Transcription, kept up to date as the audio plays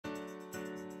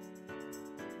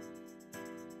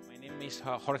name is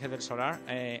Jorge del Solar.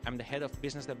 I'm the head of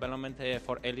business development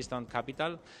for EllisDon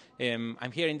Capital.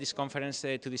 I'm here in this conference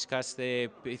to discuss the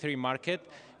P3 market,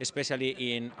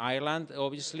 especially in Ireland,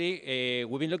 obviously.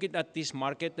 We've been looking at this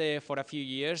market for a few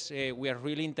years. We are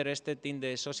really interested in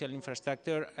the social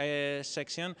infrastructure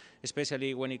section,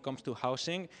 especially when it comes to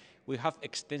housing. We have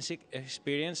extensive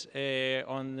experience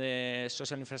on the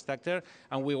social infrastructure,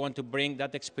 and we want to bring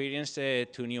that experience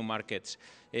to new markets.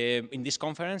 In this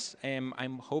conference,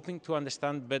 I'm hoping to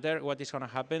understand better what is going to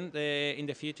happen in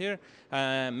the future,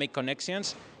 make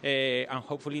connections, and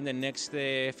hopefully in the next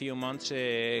few months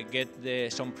get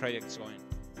some projects going.